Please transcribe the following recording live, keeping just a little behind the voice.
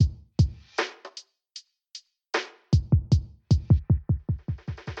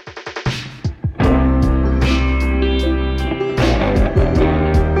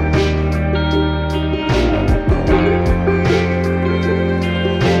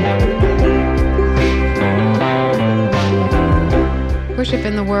Worship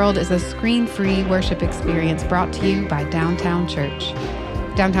in the World is a screen-free worship experience brought to you by Downtown Church.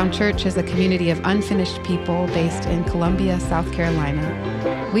 Downtown Church is a community of unfinished people based in Columbia, South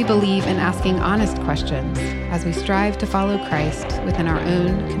Carolina. We believe in asking honest questions as we strive to follow Christ within our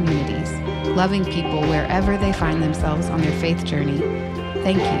own communities, loving people wherever they find themselves on their faith journey.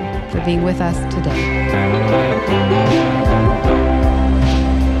 Thank you for being with us today.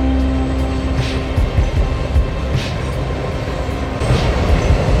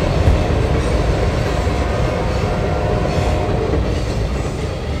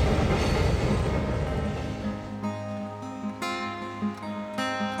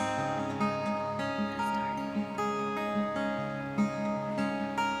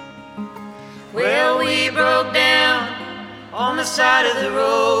 Well, we broke down on the side of the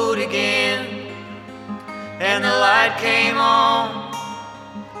road again, and the light came on,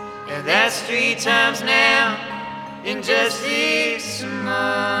 and that's 3 times now in just this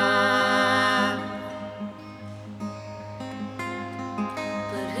month.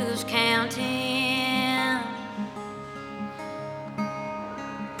 But who's counting?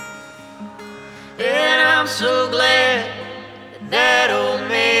 And I'm so glad that old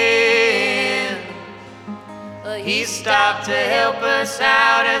man, he stopped to help us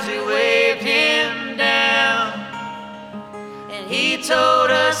out as we waved him down. And he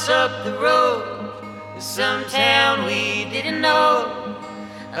told us up the road to some town we didn't know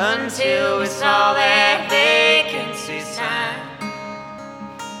until we saw that vacancy sign.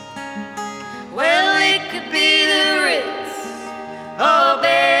 Well, it could be the Ritz or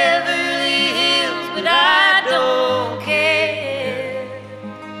Beverly Hills, but I don't care.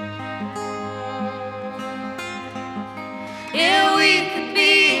 Yeah, we could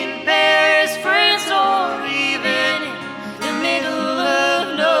be in Paris, France, or even in the middle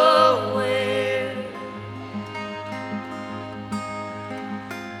of nowhere.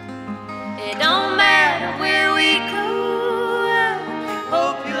 It don't matter where we go, I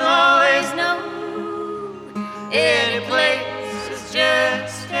hope you'll always know any place is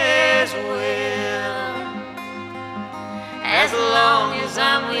just as well. As long as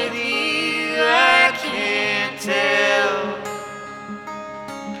I'm with you, I can't tell.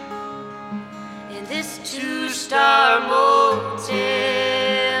 This 2-star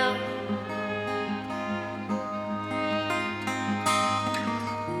motel.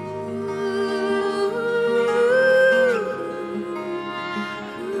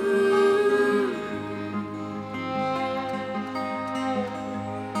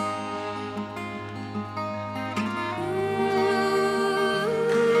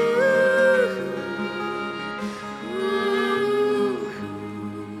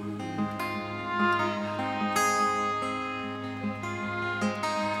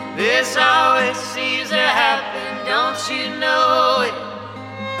 This always seems to happen, don't you know it?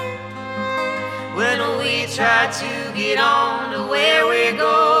 When we try to get on to where we're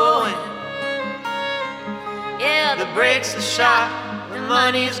going. Yeah, the brakes are shot, the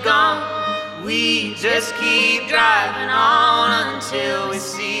money's gone. We just keep driving on until we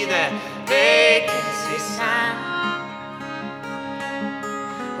see that vacancy sign.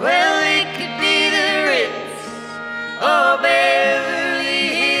 Well, it could be the Ritz or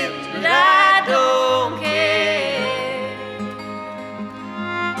Beverly Hills, but I don't care.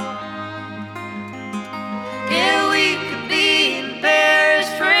 Yeah, we could be in Paris,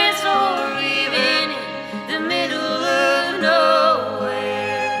 France, or even in the middle of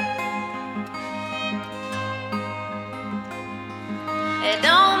nowhere. It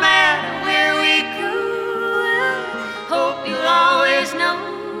don't matter where we go, I hope you'll always know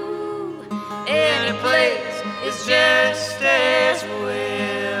any place is just as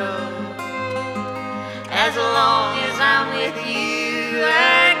well. As long as I'm with you,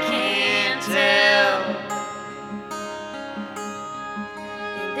 I can't tell.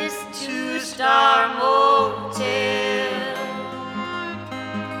 In this 2-star motel.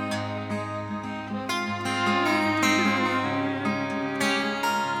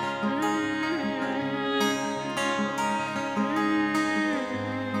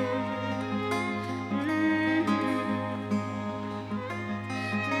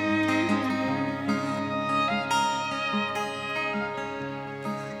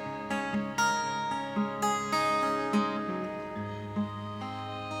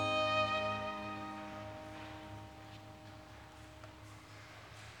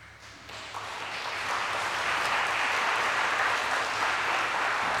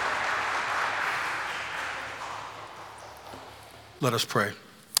 Let us pray.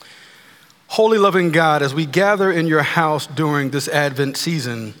 Holy, loving God, as we gather in your house during this Advent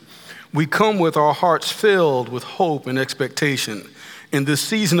season, we come with our hearts filled with hope and expectation, In this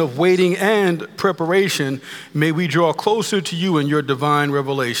season of waiting and preparation, may we draw closer to you in your divine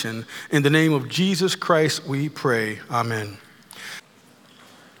revelation. In the name of Jesus Christ, we pray. Amen.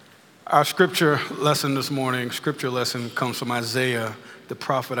 Our scripture lesson this morning, comes from Isaiah, the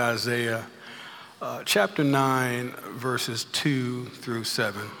prophet Isaiah, chapter 9, verses 2 through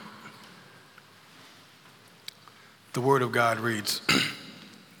 7. The word of God reads,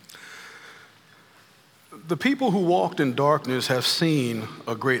 "The people who walked in darkness have seen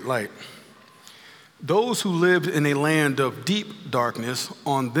a great light. Those who lived in a land of deep darkness,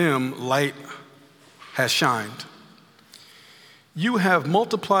 on them light has shined. You have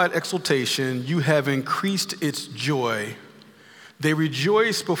multiplied exultation, you have increased its joy. They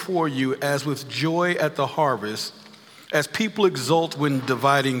rejoice before you as with joy at the harvest, as people exult when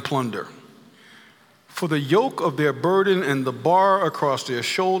dividing plunder. For the yoke of their burden and the bar across their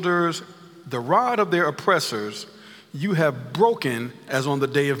shoulders, the rod of their oppressors, you have broken as on the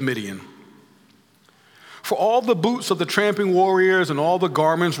day of Midian. For all the boots of the tramping warriors and all the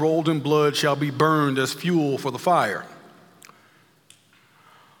garments rolled in blood shall be burned as fuel for the fire.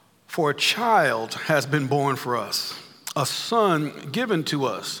 For a child has been born for us, a son given to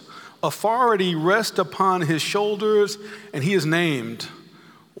us. Authority rests upon his shoulders, and he is named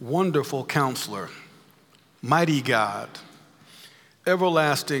Wonderful Counselor, Mighty God,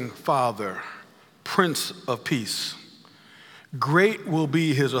 Everlasting Father, Prince of Peace. Great will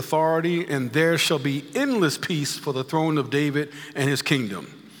be his authority, and there shall be endless peace for the throne of David and his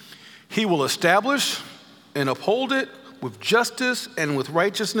kingdom. He will establish and uphold it with justice and with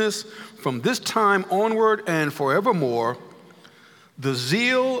righteousness from this time onward and forevermore. The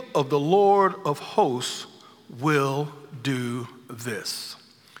zeal of the Lord of hosts will do this."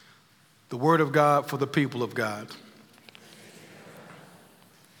 The word of God for the people of God.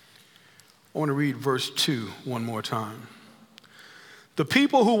 I want to read verse 2 one more time. "The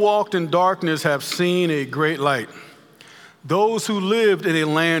people who walked in darkness have seen a great light. Those who lived in a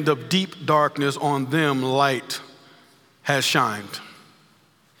land of deep darkness, on them light has shined."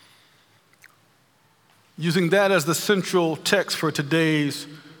 Using that as the central text for today's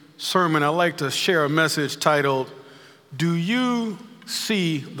sermon, I'd like to share a message titled, "Do You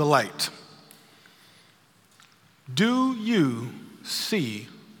See the Light?" Do you see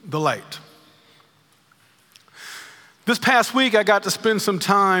the light? This past week, I got to spend some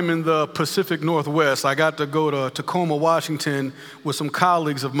time in the Pacific Northwest. I got to go to Tacoma, Washington with some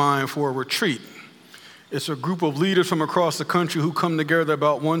colleagues of mine for a retreat. It's a group of leaders from across the country who come together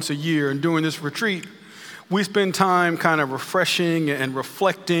about once a year. And during this retreat, we spend time kind of refreshing and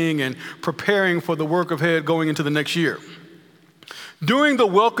reflecting and preparing for the work ahead going into the next year. During the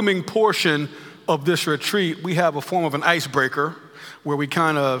welcoming portion of this retreat, we have a form of an icebreaker where we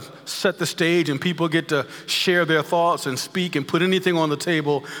kind of set the stage and people get to share their thoughts and speak and put anything on the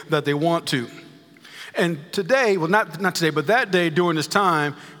table that they want to. And today, well, not today, but that day during this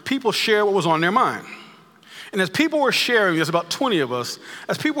time, people share what was on their mind. And as people were sharing, there's about 20 of us,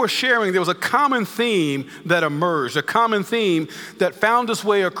 as people were sharing, there was a common theme that emerged, a common theme that found its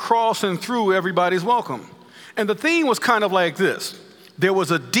way across and through everybody's welcome. And the theme was kind of like this. There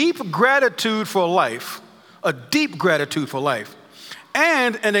was a deep gratitude for life,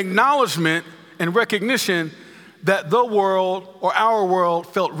 and an acknowledgement and recognition that the world or our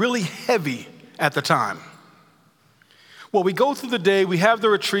world felt really heavy at the time. Well, we go through the day, we have the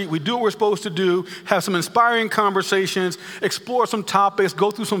retreat, we do what we're supposed to do, have some inspiring conversations, explore some topics, go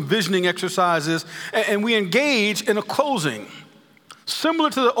through some visioning exercises, and we engage in a closing. Similar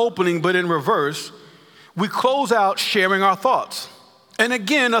to the opening, but in reverse, we close out sharing our thoughts. And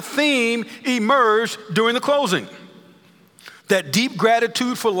again, a theme emerged during the closing. That deep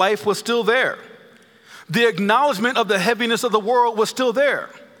gratitude for life was still there. The acknowledgement of the heaviness of the world was still there.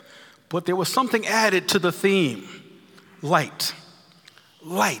 But there was something added to the theme. Light.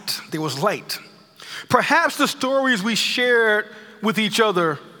 Light. There was light. Perhaps the stories we shared with each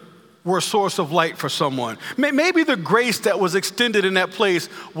other were a source of light for someone. Maybe the grace that was extended in that place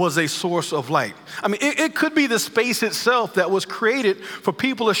was a source of light. I mean, it could be the space itself that was created for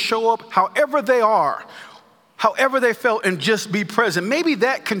people to show up however they are, however they felt, and just be present. Maybe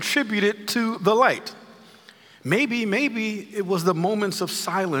that contributed to the light. Maybe it was the moments of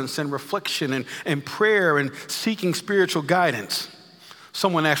silence and reflection and prayer and seeking spiritual guidance.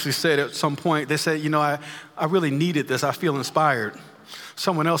 Someone actually said at some point, they said, I really needed this. I feel inspired.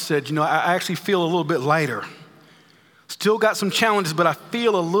 Someone else said, I actually feel a little bit lighter. Still got some challenges, but I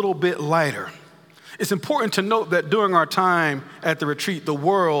feel a little bit lighter. It's important to note that during our time at the retreat, the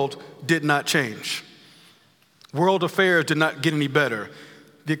world did not change. World affairs did not get any better.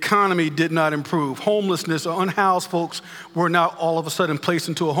 The economy did not improve. Homelessness or unhoused folks were not all of a sudden placed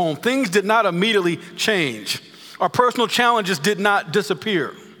into a home. Things did not immediately change. Our personal challenges did not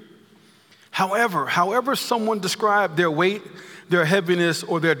disappear. However someone described their weight, their heaviness,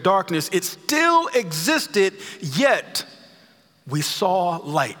 or their darkness, it still existed, yet we saw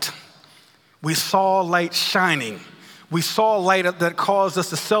light. We saw light shining. We saw light that caused us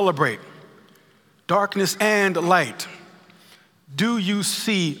to celebrate. Darkness and light. Do you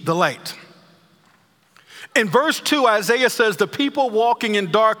see the light? In verse 2, Isaiah says, the people walking in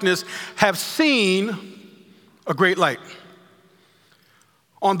darkness have seen a great light.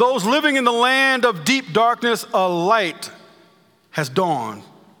 On those living in the land of deep darkness, a light has dawned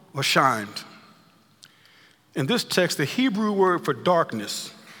or shined. In this text, the Hebrew word for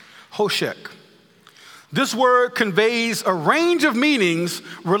darkness, hoshek, this word conveys a range of meanings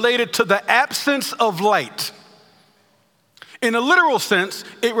related to the absence of light. In a literal sense,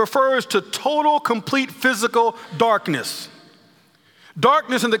 it refers to total, complete physical darkness.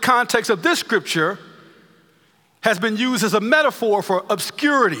 Darkness in the context of this scripture has been used as a metaphor for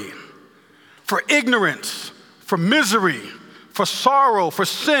obscurity, for ignorance, for misery, for sorrow, for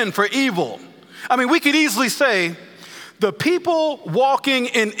sin, for evil. I mean, we could easily say the people walking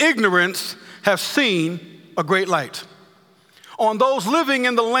in ignorance have seen a great light. On those living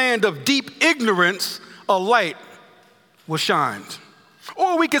in the land of deep ignorance, a light was shined.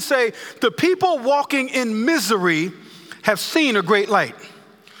 Or we could say the people walking in misery have seen a great light.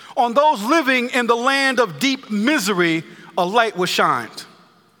 On those living in the land of deep misery, a light was shined.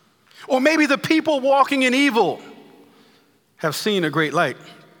 Or maybe the people walking in evil have seen a great light.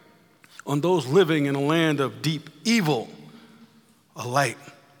 On those living in a land of deep evil, a light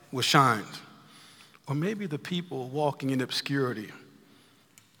was shined. Or maybe the people walking in obscurity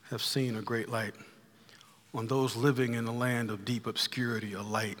have seen a great light. On those living in the land of deep obscurity, a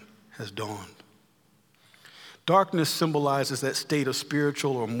light has dawned. Darkness symbolizes that state of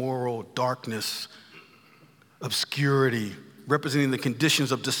spiritual or moral darkness, obscurity, representing the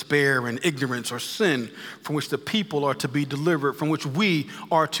conditions of despair and ignorance or sin from which the people are to be delivered, from which we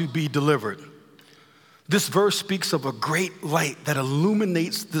are to be delivered. This verse speaks of a great light that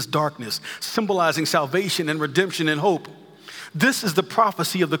illuminates this darkness, symbolizing salvation and redemption and hope. This is the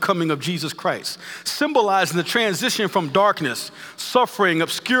prophecy of the coming of Jesus Christ, symbolizing the transition from darkness, suffering,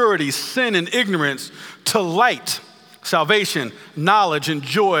 obscurity, sin, and ignorance to light, salvation, knowledge, and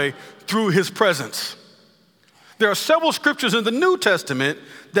joy through his presence. There are several scriptures in the New Testament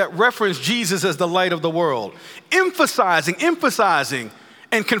that reference Jesus as the light of the world, emphasizing,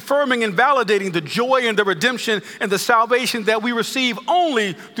 and confirming and validating the joy and the redemption and the salvation that we receive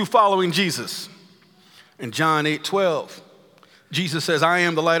only through following Jesus. In John 8:12, Jesus says, I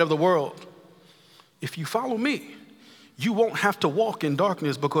am the light of the world. If you follow me, you won't have to walk in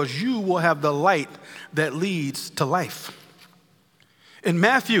darkness because you will have the light that leads to life. In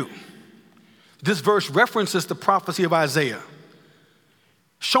Matthew, this verse references the prophecy of Isaiah,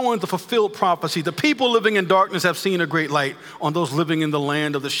 showing the fulfilled prophecy. The people living in darkness have seen a great light. On those living in the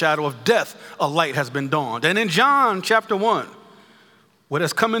land of the shadow of death, a light has been dawned. And in John chapter 1, what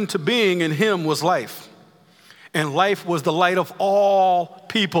has come into being in him was life. And life was the light of all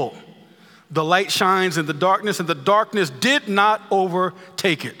people. The light shines in the darkness, and the darkness did not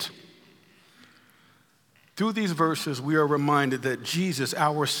overtake it. Through these verses, we are reminded that Jesus,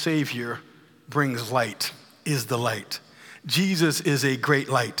 our Savior, brings light, is the light. Jesus is a great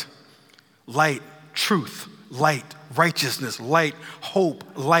light. Light, truth, light, righteousness, light, hope,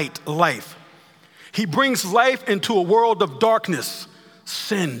 light, life. He brings life into a world of darkness,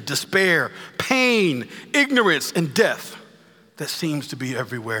 sin, despair, pain, ignorance, and death that seems to be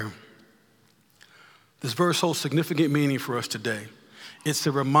everywhere. This verse holds significant meaning for us today. It's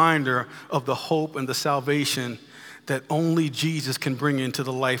a reminder of the hope and the salvation that only Jesus can bring into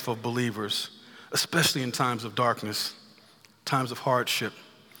the life of believers, especially in times of darkness, times of hardship,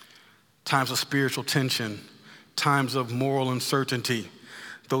 times of spiritual tension, times of moral uncertainty,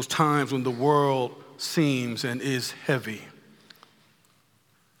 those times when the world seems and is heavy.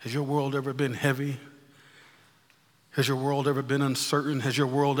 Has your world ever been heavy? Has your world ever been uncertain? Has your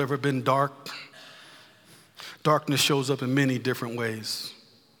world ever been dark? Darkness shows up in many different ways.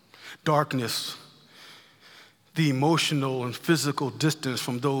 Darkness, the emotional and physical distance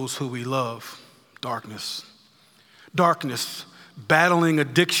from those who we love. Darkness. Darkness, battling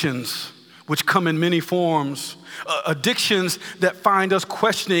addictions, which come in many forms. Addictions that find us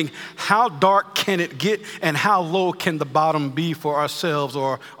questioning how dark can it get and how low can the bottom be for ourselves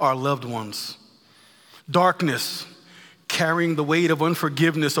or our loved ones. Darkness, carrying the weight of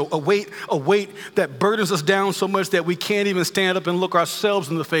unforgiveness, a weight that burdens us down so much that we can't even stand up and look ourselves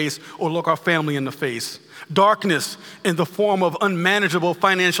in the face or look our family in the face. Darkness in the form of unmanageable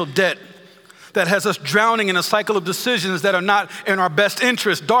financial debt that has us drowning in a cycle of decisions that are not in our best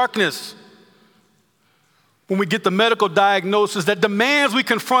interest. Darkness when we get the medical diagnosis that demands we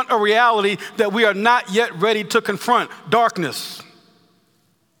confront a reality that we are not yet ready to confront. Darkness.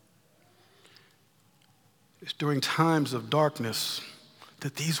 It's during times of darkness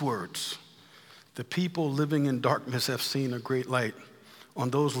that these words, the people living in darkness have seen a great light.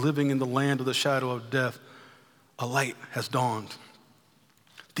 On those living in the land of the shadow of death, a light has dawned.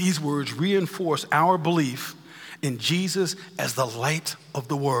 These words reinforce our belief in Jesus as the light of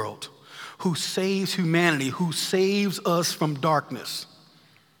the world, who saves humanity, who saves us from darkness.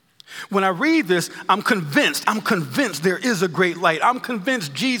 When I read this, I'm convinced there is a great light. I'm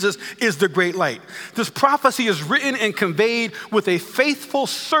convinced Jesus is the great light. This prophecy is written and conveyed with a faithful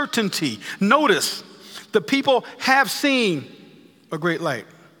certainty. Notice, the people have seen a great light.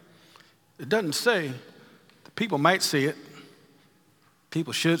 It doesn't say the people might see it.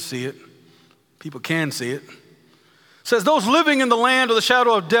 People should see it. People can see it. It says those living in the land of the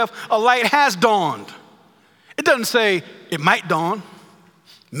shadow of death, a light has dawned. It doesn't say it might dawn.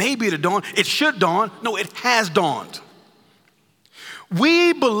 Maybe it'll dawn. It should dawn. No, it has dawned.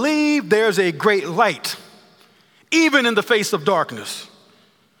 We believe there's a great light, even in the face of darkness.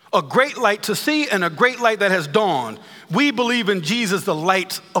 A great light to see and a great light that has dawned. We believe in Jesus, the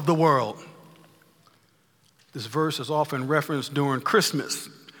light of the world. This verse is often referenced during Christmas.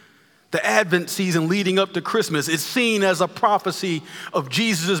 The Advent season leading up to Christmas is seen as a prophecy of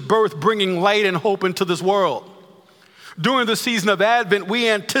Jesus' birth, bringing light and hope into this world. During the season of Advent, we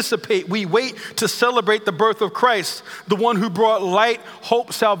wait to celebrate the birth of Christ, the one who brought light,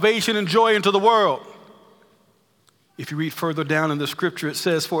 hope, salvation, and joy into the world. If you read further down in the scripture, it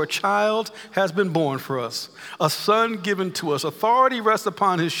says, "For a child has been born for us, a son given to us. Authority rests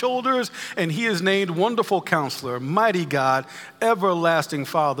upon his shoulders, and he is named Wonderful Counselor, Mighty God, Everlasting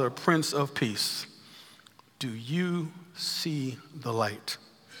Father, Prince of Peace." Do you see the light?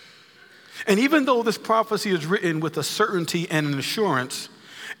 And even though this prophecy is written with a certainty and an assurance,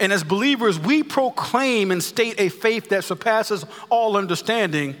 and as believers we proclaim and state a faith that surpasses all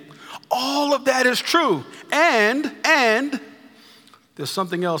understanding, all of that is true. And there's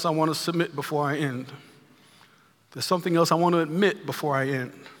something else I want to submit before I end. There's something else I want to admit before I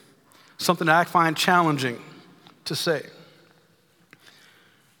end. Something that I find challenging to say.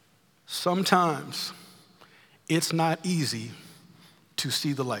 Sometimes it's not easy to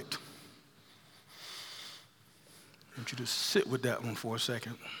see the light. I want you to sit with that one for a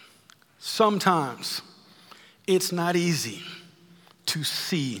second. Sometimes it's not easy to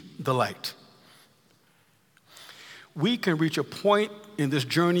see the light. We can reach a point in this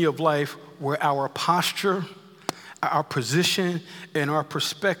journey of life where our posture, our position, and our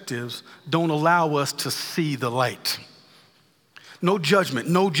perspectives don't allow us to see the light. No judgment,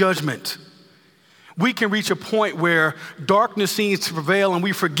 no judgment. We can reach a point where darkness seems to prevail and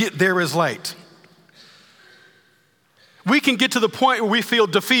we forget there is light. We can get to the point where we feel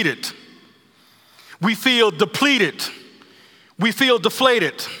defeated. We feel depleted. We feel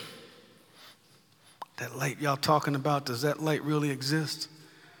deflated. That light y'all talking about, does that light really exist?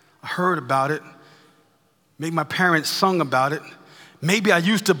 I heard about it. Maybe my parents sung about it. Maybe I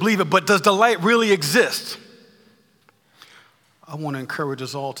used to believe it, but does the light really exist? I want to encourage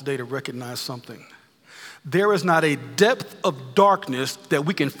us all today to recognize something. There is not a depth of darkness that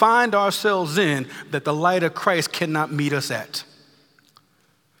we can find ourselves in that the light of Christ cannot meet us at.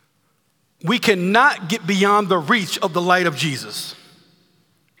 We cannot get beyond the reach of the light of Jesus.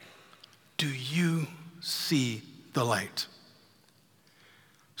 Do you see the light?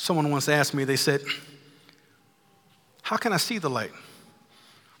 Someone once asked me, they said, "How can I see the light?"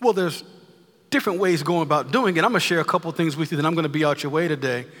 Well, there's different ways of going about doing it. I'm going to share a couple things with you, then I'm going to be out your way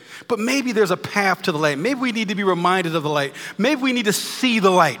today. But maybe there's a path to the light. Maybe we need to be reminded of the light. Maybe we need to see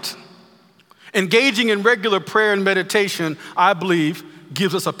the light. Engaging in regular prayer and meditation, I believe,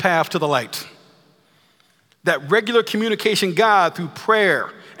 gives us a path to the light. That regular communication God through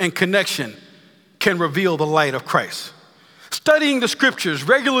prayer and connection can reveal the light of Christ. Studying the scriptures,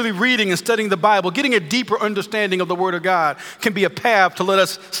 regularly reading and studying the Bible, getting a deeper understanding of the Word of God can be a path to let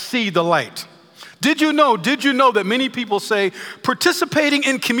us see the light. Did you know that many people say participating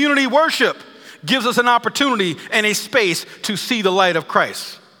in community worship gives us an opportunity and a space to see the light of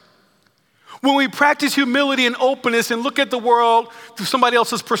Christ? When we practice humility and openness and look at the world through somebody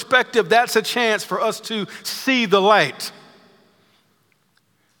else's perspective, that's a chance for us to see the light.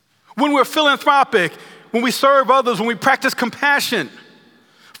 When we're philanthropic, when we serve others, when we practice compassion,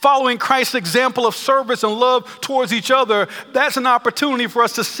 following Christ's example of service and love towards each other, that's an opportunity for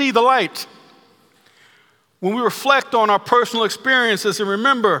us to see the light. When we reflect on our personal experiences and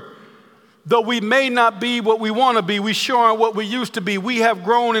remember, though we may not be what we want to be, we sure aren't what we used to be. We have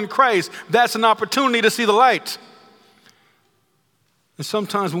grown in Christ. That's an opportunity to see the light. And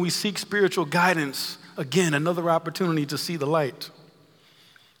sometimes when we seek spiritual guidance, again, another opportunity to see the light.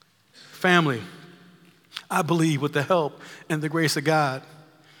 Family, I believe with the help and the grace of God,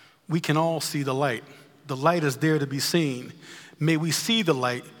 we can all see the light. The light is there to be seen. May we see the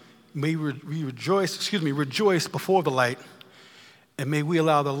light. May we rejoice before the light. And may we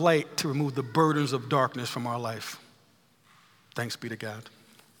allow the light to remove the burdens of darkness from our life. Thanks be to God.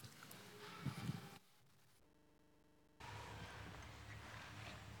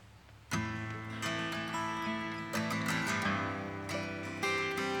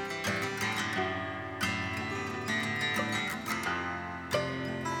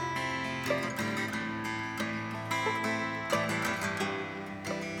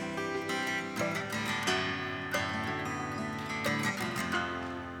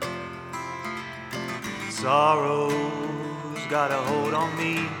 Sorrow's got a hold on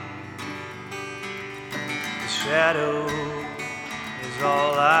me. The shadow is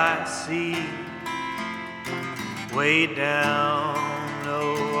all I see. Way down,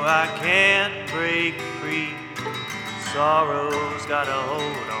 no, I can't break free. Sorrow's got a hold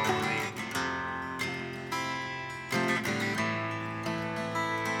on me.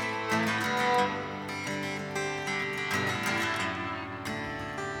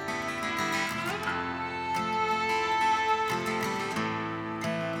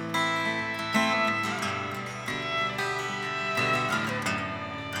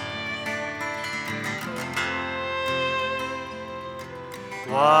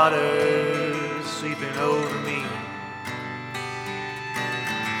 Water sweeping over me,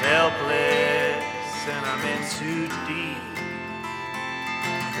 helpless and I'm in too deep.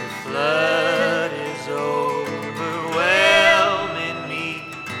 The flood is overwhelming me.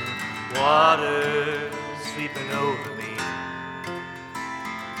 Water sweeping over me.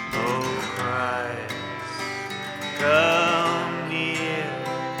 Oh Christ, come near,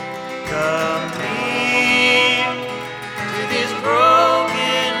 come near to this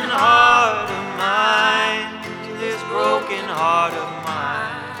broken heart of mine, to this broken heart of mine.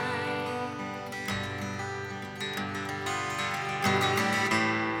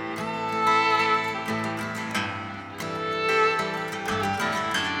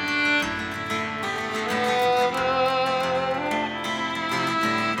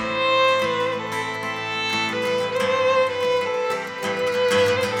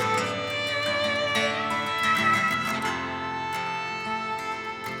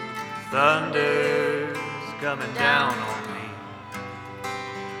 Thunder's coming down on me,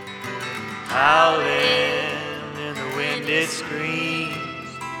 howling in the wind it screams.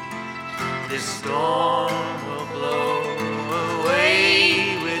 This storm will blow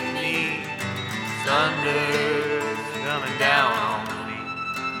away with me. Thunder's coming down on me.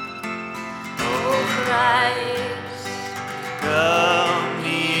 Oh Christ, come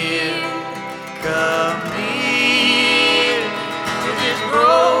near, come near to this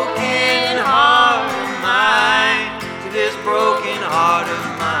broken heart of mine, to this broken heart of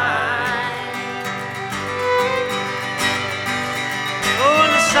mine. Oh,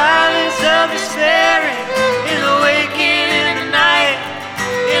 in the silence of despairing, in the waking in the night,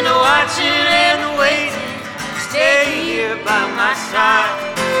 in the watching and the waiting, stay here by my side.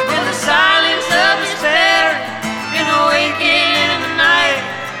 In the silence of despairing, in the waking in the night,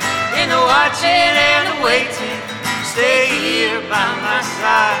 in the watching and the waiting, stay here by my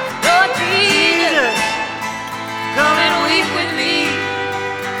side. Lord Jesus, come and weep with me.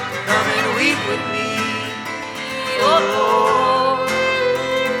 Come and weep with me. Oh Lord.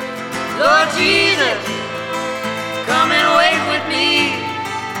 Lord Jesus, come and wait with me.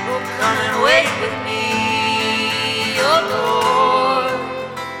 Oh, come and wait with me. Oh Lord.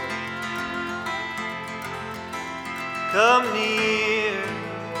 Come near.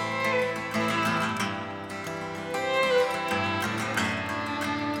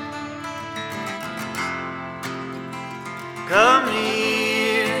 Come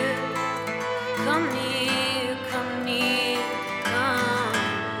near, come near, come near, come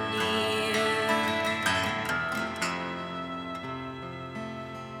near.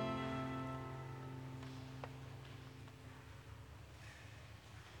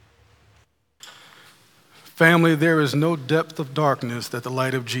 Family, there is no depth of darkness that the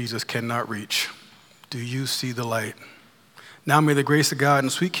light of Jesus cannot reach. Do you see the light? Now may the grace of God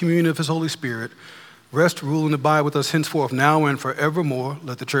and sweet communion of his Holy Spirit rest, rule, and abide with us henceforth, now and forevermore.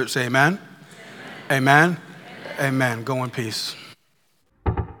 Let the church say amen. Amen. Amen. Go in peace.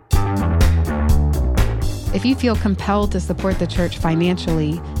 If you feel compelled to support the church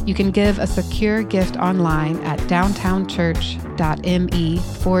financially, you can give a secure gift online at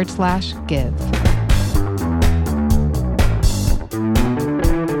downtownchurch.me/give.